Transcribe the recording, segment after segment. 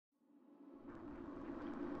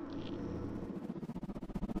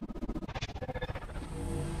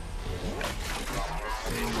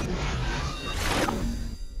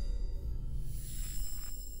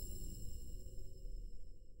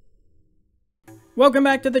Welcome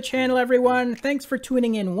back to the channel, everyone. Thanks for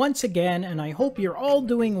tuning in once again, and I hope you're all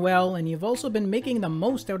doing well and you've also been making the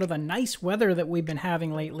most out of the nice weather that we've been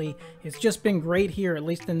having lately. It's just been great here, at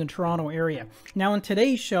least in the Toronto area. Now in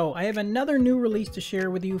today's show, I have another new release to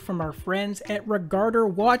share with you from our friends at Regarder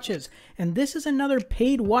Watches, and this is another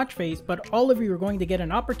paid watch face, but all of you are going to get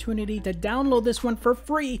an opportunity to download this one for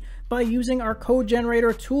free by using our code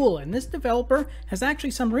generator tool. And this developer has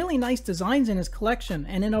actually some really nice designs in his collection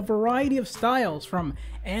and in a variety of styles, from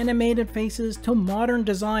animated faces to modern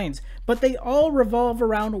designs, but they all revolve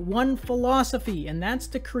around one philosophy, and that's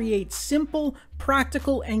to create simple,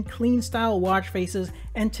 practical, and clean style watch faces.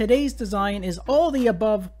 And today's design is all the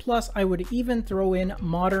above, plus I would even throw in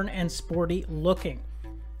modern and sporty looking.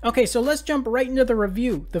 Okay, so let's jump right into the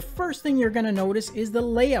review. The first thing you're going to notice is the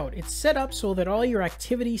layout. It's set up so that all your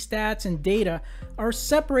activity stats and data are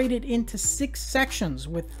separated into 6 sections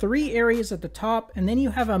with 3 areas at the top, and then you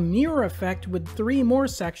have a mirror effect with 3 more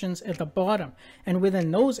sections at the bottom. And within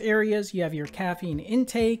those areas, you have your caffeine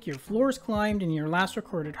intake, your floors climbed, and your last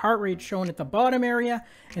recorded heart rate shown at the bottom area.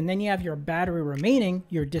 And then you have your battery remaining,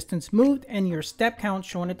 your distance moved, and your step count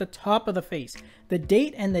shown at the top of the face. The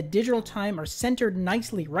date and the digital time are centered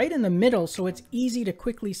nicely right in the middle, so it's easy to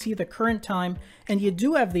quickly see the current time, and you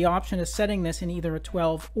do have the option of setting this in either a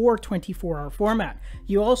 12 or 24-hour format.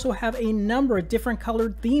 You also have a number of different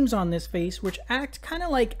colored themes on this face, which act kind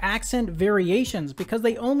of like accent variations because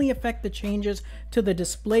they only affect the changes to the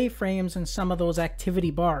display frames and some of those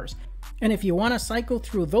activity bars. And if you want to cycle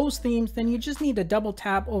through those themes, then you just need to double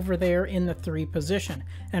tap over there in the 3 position.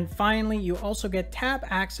 And finally, you also get tap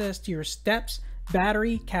access to your steps,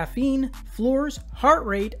 battery, caffeine, floors, heart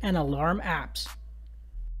rate, and alarm apps.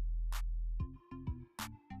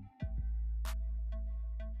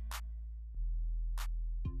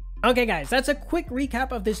 Okay guys, that's a quick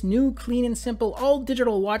recap of this new clean and simple all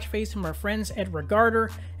digital watch face from our friends at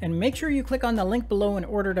Regarder, and make sure you click on the link below in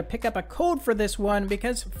order to pick up a code for this one,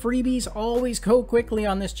 because freebies always go quickly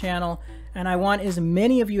on this channel and I want as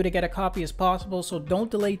many of you to get a copy as possible, so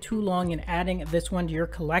don't delay too long in adding this one to your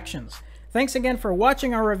collections. Thanks again for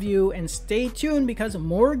watching our review, and stay tuned because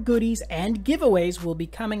more goodies and giveaways will be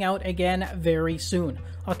coming out again very soon.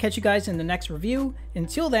 I'll catch you guys in the next review.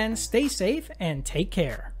 Until then, stay safe and take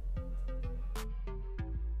care.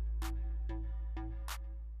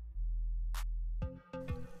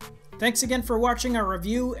 Thanks again for watching our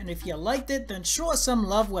review, and if you liked it, then show us some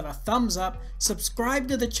love with a thumbs up, subscribe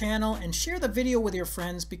to the channel, and share the video with your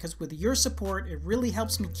friends, because with your support it really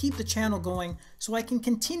helps me keep the channel going so I can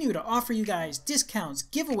continue to offer you guys discounts,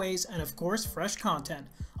 giveaways, and of course fresh content.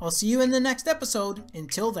 I'll see you in the next episode.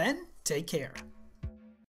 Until then, take care.